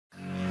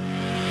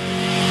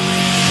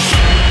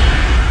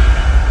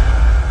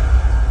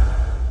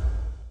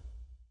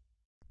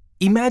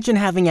Imagine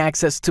having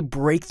access to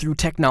breakthrough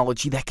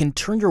technology that can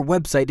turn your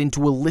website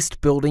into a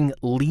list-building,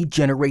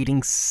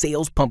 lead-generating,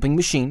 sales-pumping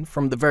machine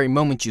from the very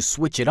moment you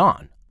switch it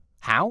on.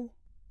 How?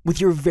 With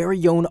your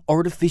very own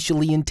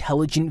artificially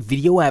intelligent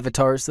video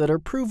avatars that are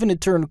proven to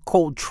turn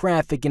cold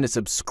traffic into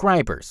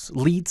subscribers,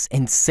 leads,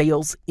 and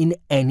sales in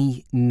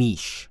any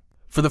niche.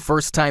 For the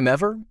first time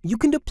ever, you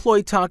can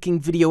deploy talking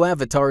video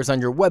avatars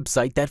on your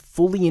website that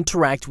fully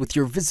interact with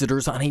your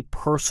visitors on a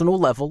personal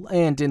level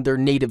and in their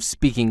native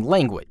speaking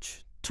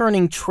language,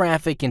 turning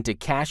traffic into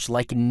cash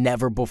like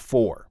never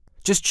before.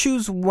 Just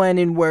choose when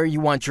and where you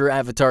want your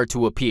avatar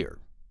to appear.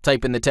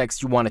 Type in the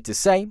text you want it to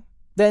say,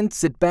 then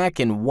sit back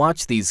and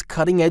watch these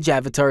cutting-edge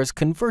avatars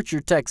convert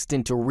your text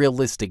into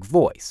realistic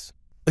voice.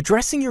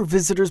 Addressing your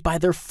visitors by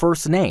their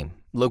first name,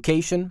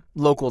 location,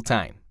 local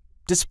time.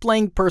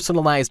 Displaying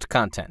personalized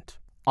content.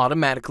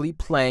 Automatically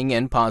playing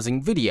and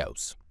pausing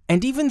videos.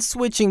 And even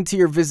switching to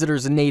your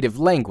visitor's native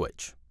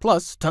language.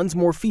 Plus, tons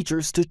more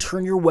features to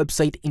turn your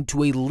website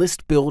into a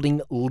list-building,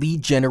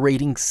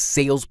 lead-generating,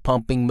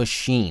 sales-pumping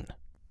machine.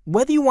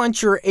 Whether you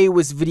want your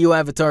Aiwis video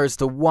avatars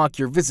to walk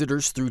your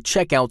visitors through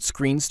checkout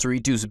screens to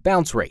reduce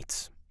bounce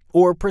rates,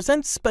 or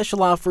present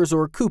special offers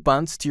or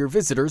coupons to your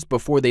visitors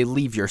before they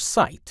leave your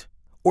site,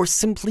 or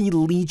simply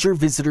lead your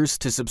visitors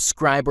to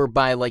subscribe or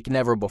buy like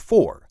never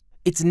before,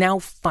 it's now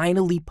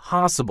finally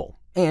possible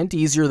and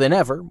easier than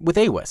ever with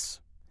Aiwis.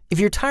 If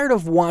you're tired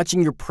of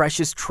watching your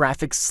precious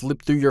traffic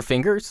slip through your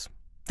fingers,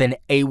 then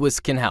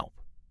Aiwis can help.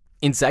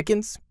 In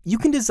seconds, you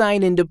can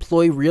design and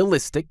deploy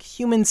realistic,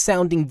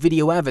 human-sounding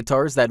video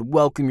avatars that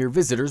welcome your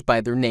visitors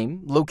by their name,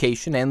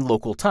 location, and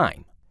local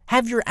time.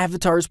 Have your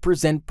avatars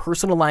present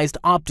personalized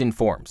opt-in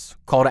forms,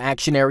 call to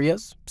action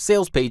areas,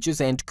 sales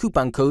pages, and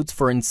coupon codes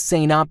for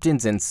insane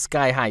opt-ins and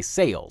sky-high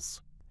sales.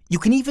 You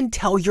can even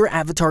tell your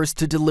avatars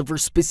to deliver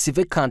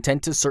specific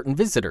content to certain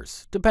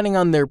visitors, depending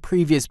on their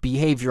previous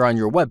behavior on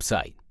your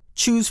website.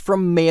 Choose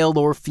from male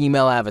or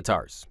female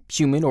avatars,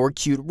 human or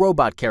cute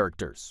robot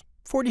characters,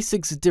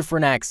 46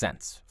 different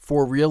accents,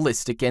 4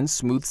 realistic and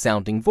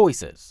smooth-sounding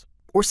voices.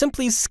 Or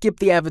simply skip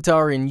the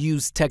avatar and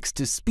use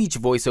text-to-speech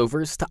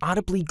voiceovers to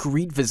audibly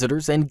greet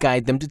visitors and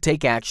guide them to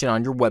take action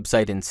on your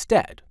website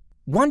instead.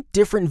 Want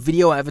different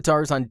video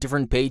avatars on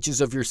different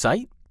pages of your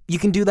site? You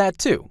can do that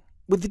too,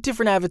 with the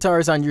different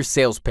avatars on your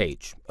sales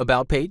page,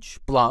 about page,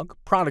 blog,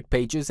 product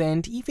pages,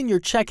 and even your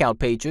checkout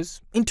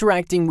pages,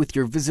 interacting with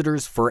your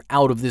visitors for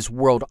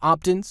out-of-this-world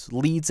opt-ins,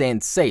 leads,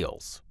 and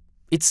sales.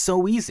 It's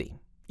so easy.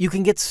 You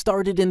can get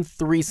started in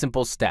 3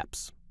 simple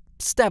steps.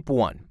 Step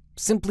 1.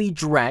 Simply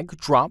drag,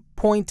 drop,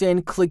 point,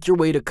 and click your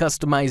way to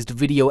customized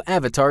video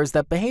avatars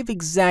that behave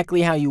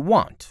exactly how you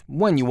want,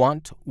 when you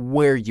want,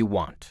 where you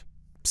want.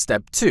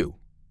 Step 2.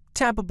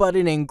 Tap a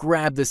button and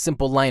grab the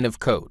simple line of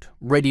code,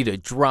 ready to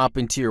drop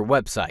into your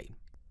website.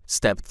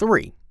 Step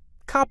 3.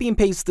 Copy and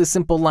paste the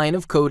simple line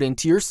of code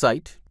into your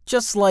site,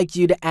 just like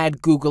you'd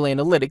add Google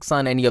Analytics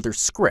on any other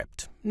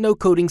script. No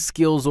coding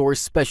skills or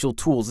special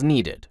tools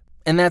needed.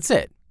 And that's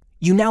it.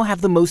 You now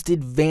have the most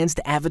advanced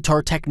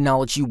avatar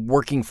technology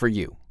working for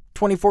you,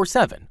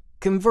 24/7,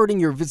 converting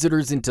your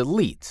visitors into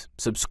leads,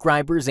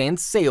 subscribers, and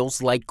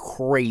sales like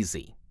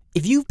crazy.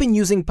 If you've been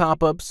using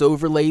pop-ups,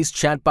 overlays,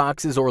 chat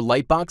boxes, or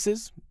light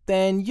boxes,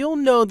 then you'll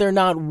know they're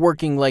not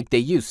working like they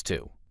used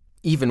to.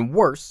 Even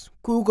worse,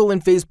 Google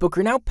and Facebook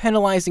are now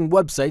penalizing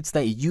websites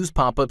that use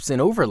pop-ups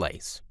and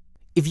overlays.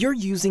 If you're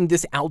using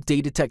this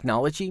outdated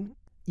technology,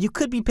 you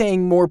could be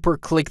paying more per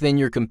click than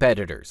your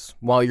competitors,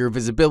 while your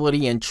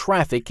visibility and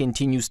traffic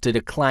continues to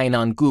decline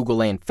on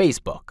Google and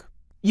Facebook.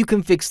 You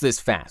can fix this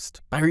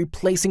fast by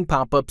replacing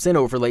pop-ups and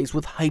overlays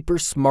with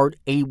hyper-smart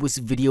Aiwis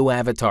video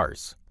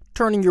avatars,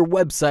 turning your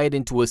website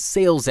into a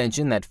sales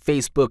engine that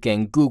Facebook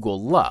and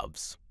Google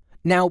loves.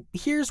 Now,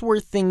 here's where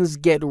things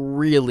get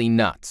really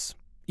nuts.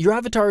 Your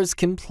avatars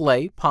can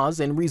play, pause,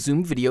 and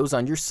resume videos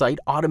on your site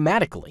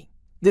automatically.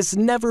 This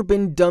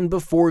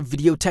never-been-done-before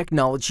video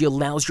technology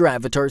allows your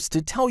avatars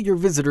to tell your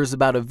visitors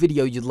about a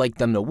video you'd like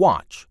them to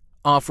watch,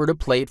 offer to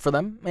play it for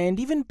them, and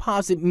even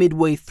pause it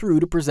midway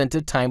through to present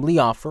a timely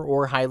offer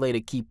or highlight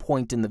a key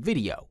point in the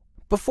video,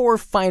 before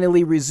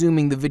finally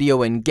resuming the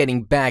video and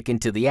getting back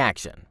into the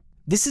action.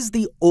 This is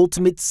the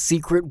ultimate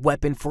secret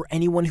weapon for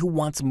anyone who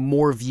wants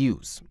more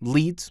views,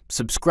 leads,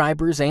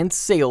 subscribers, and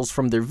sales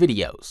from their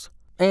videos.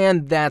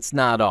 And that's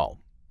not all.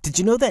 Did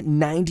you know that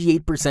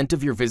 98%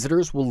 of your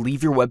visitors will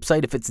leave your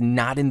website if it's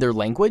not in their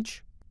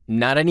language?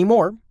 Not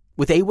anymore.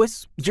 With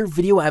Aiwis, your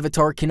video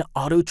avatar can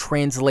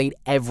auto-translate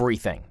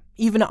everything,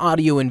 even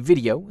audio and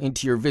video,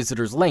 into your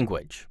visitor's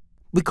language.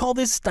 We call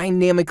this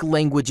dynamic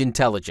language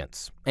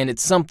intelligence, and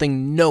it's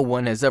something no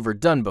one has ever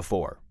done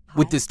before.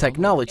 With this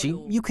technology,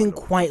 you can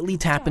quietly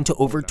tap into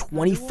over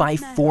 25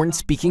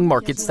 foreign-speaking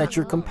markets that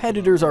your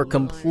competitors are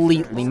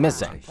completely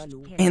missing,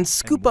 and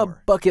scoop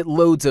up bucket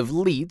loads of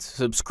leads,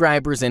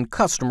 subscribers, and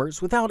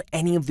customers without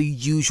any of the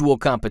usual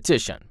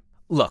competition.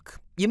 Look,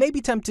 you may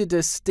be tempted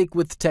to stick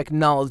with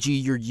technology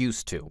you're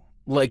used to,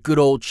 like good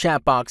old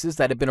chat boxes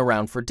that have been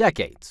around for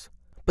decades.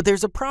 But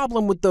there's a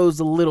problem with those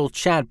little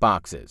chat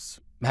boxes.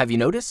 Have you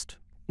noticed?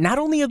 Not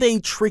only are they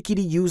tricky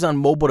to use on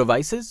mobile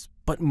devices,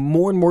 but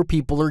more and more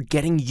people are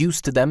getting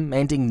used to them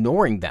and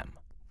ignoring them.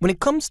 When it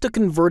comes to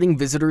converting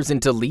visitors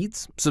into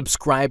leads,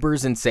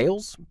 subscribers, and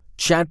sales,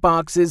 chat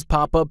boxes,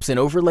 pop-ups, and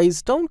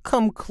overlays don't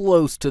come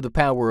close to the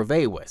power of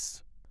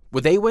Aiwis.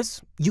 With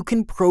Aiwis, you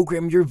can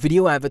program your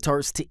video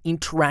avatars to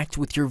interact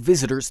with your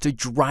visitors to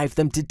drive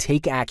them to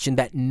take action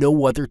that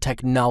no other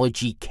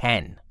technology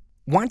can.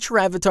 Want your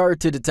avatar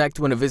to detect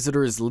when a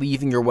visitor is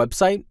leaving your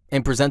website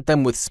and present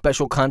them with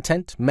special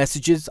content,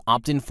 messages,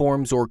 opt-in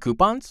forms, or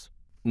coupons?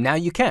 Now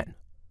you can.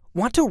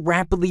 Want to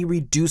rapidly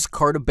reduce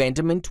cart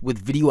abandonment with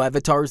video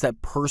avatars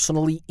that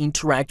personally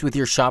interact with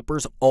your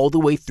shoppers all the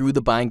way through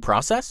the buying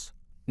process?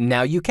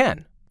 Now you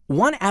can.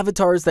 Want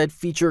avatars that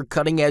feature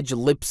cutting-edge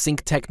lip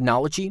sync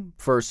technology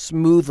for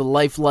smooth,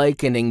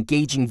 lifelike, and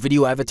engaging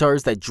video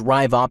avatars that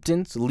drive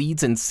opt-ins,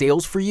 leads, and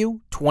sales for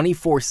you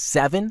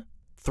 24/7?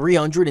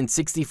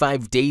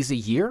 365 days a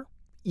year?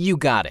 You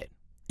got it.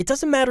 It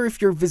doesn't matter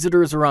if your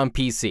visitors are on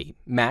PC,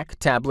 Mac,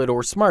 tablet,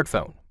 or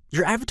smartphone.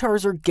 Your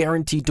avatars are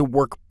guaranteed to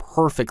work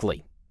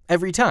perfectly,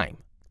 every time,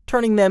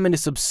 turning them into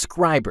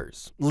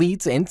subscribers,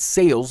 leads, and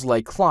sales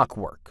like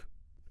clockwork.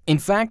 In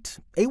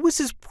fact, Aiwis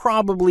is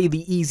probably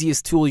the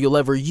easiest tool you'll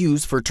ever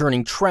use for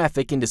turning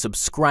traffic into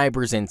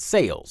subscribers and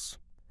sales.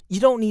 You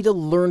don't need to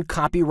learn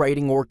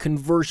copywriting or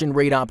conversion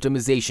rate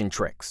optimization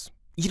tricks.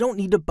 You don't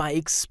need to buy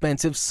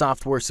expensive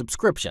software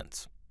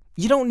subscriptions.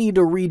 You don't need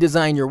to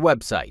redesign your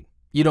website.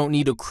 You don't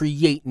need to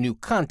create new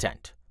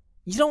content.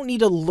 You don't need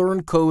to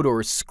learn code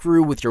or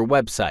screw with your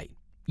website.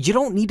 You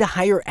don't need to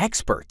hire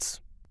experts.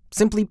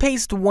 Simply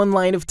paste one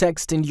line of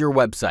text into your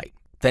website.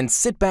 Then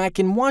sit back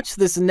and watch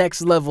this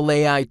next level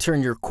AI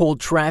turn your cold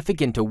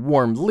traffic into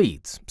warm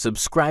leads,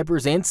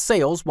 subscribers, and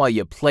sales while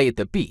you play at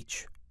the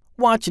beach.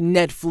 Watch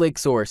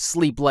Netflix or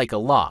sleep like a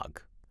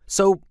log.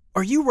 So,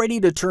 are you ready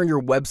to turn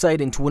your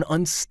website into an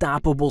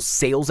unstoppable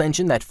sales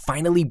engine that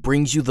finally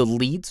brings you the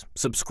leads,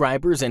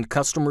 subscribers, and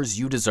customers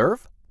you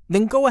deserve?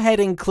 Then go ahead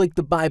and click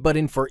the buy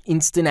button for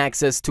instant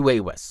access to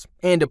Aiwis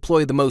and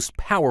deploy the most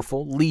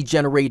powerful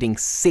lead-generating,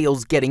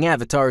 sales-getting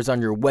avatars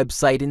on your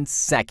website in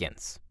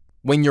seconds.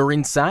 When you're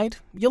inside,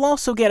 you'll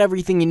also get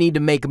everything you need to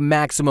make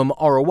maximum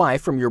ROI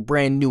from your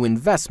brand new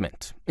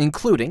investment,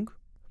 including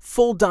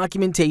full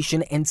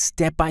documentation and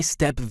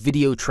step-by-step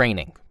video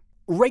training,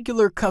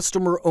 regular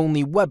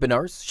customer-only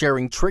webinars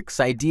sharing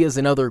tricks, ideas,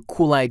 and other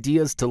cool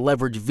ideas to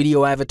leverage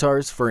video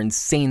avatars for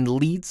insane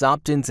leads,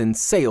 opt-ins, and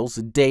sales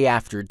day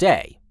after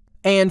day,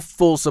 and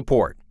full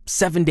support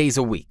 7 days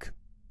a week.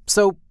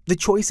 So the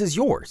choice is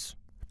yours.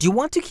 Do you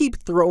want to keep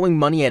throwing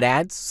money at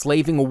ads,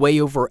 slaving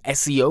away over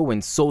SEO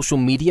and social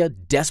media,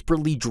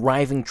 desperately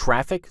driving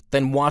traffic,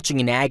 then watching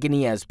in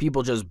agony as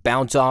people just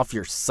bounce off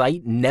your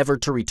site, never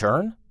to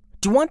return?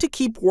 Do you want to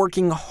keep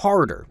working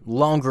harder,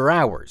 longer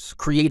hours,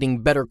 creating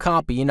better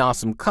copy and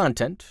awesome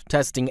content,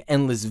 testing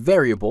endless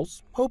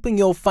variables, hoping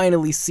you'll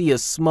finally see a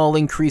small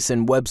increase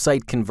in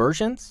website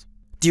conversions?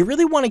 Do you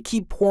really want to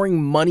keep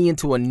pouring money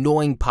into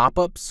annoying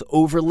pop-ups,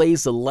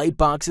 overlays, and light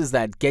boxes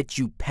that get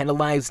you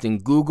penalized in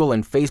Google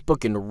and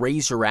Facebook and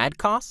raise your ad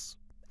costs?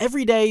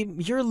 Every day,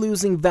 you're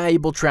losing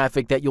valuable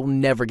traffic that you'll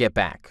never get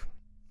back.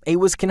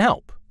 Aiwis can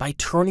help by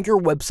turning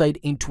your website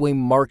into a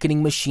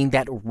marketing machine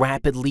that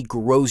rapidly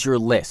grows your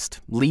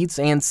list, leads,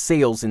 and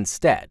sales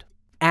instead.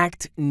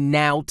 Act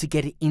now to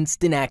get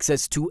instant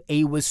access to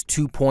Aiwis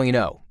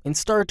 2.0 and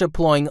start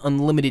deploying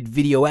unlimited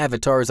video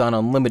avatars on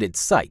unlimited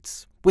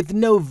sites, with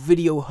no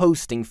video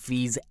hosting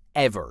fees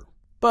ever.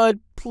 But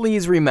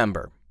please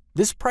remember,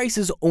 this price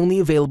is only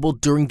available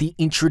during the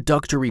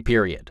introductory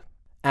period.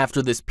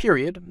 After this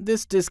period,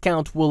 this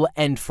discount will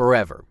end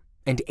forever,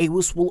 and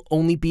Aiwis will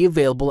only be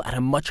available at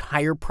a much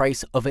higher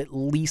price of at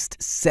least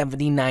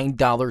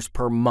 $79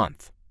 per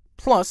month.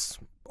 Plus,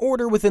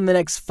 order within the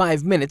next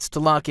 5 minutes to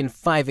lock in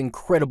 5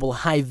 incredible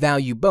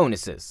high-value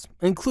bonuses,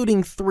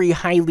 including 3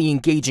 highly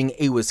engaging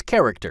Aiwis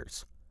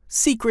characters,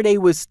 secret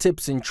Aiwis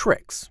tips and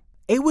tricks,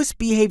 Aiwis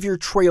behavior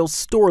trails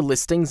store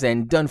listings,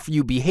 and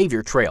done-for-you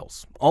behavior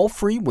trails, all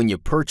free when you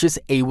purchase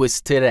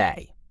Aiwis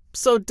today.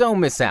 So don't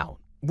miss out.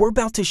 We're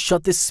about to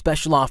shut this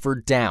special offer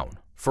down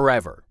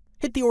forever.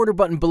 Hit the order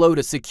button below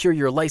to secure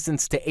your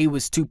license to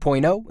Aiwis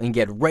 2.0 and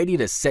get ready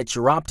to set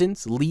your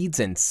opt-ins, leads,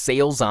 and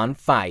sales on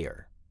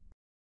fire.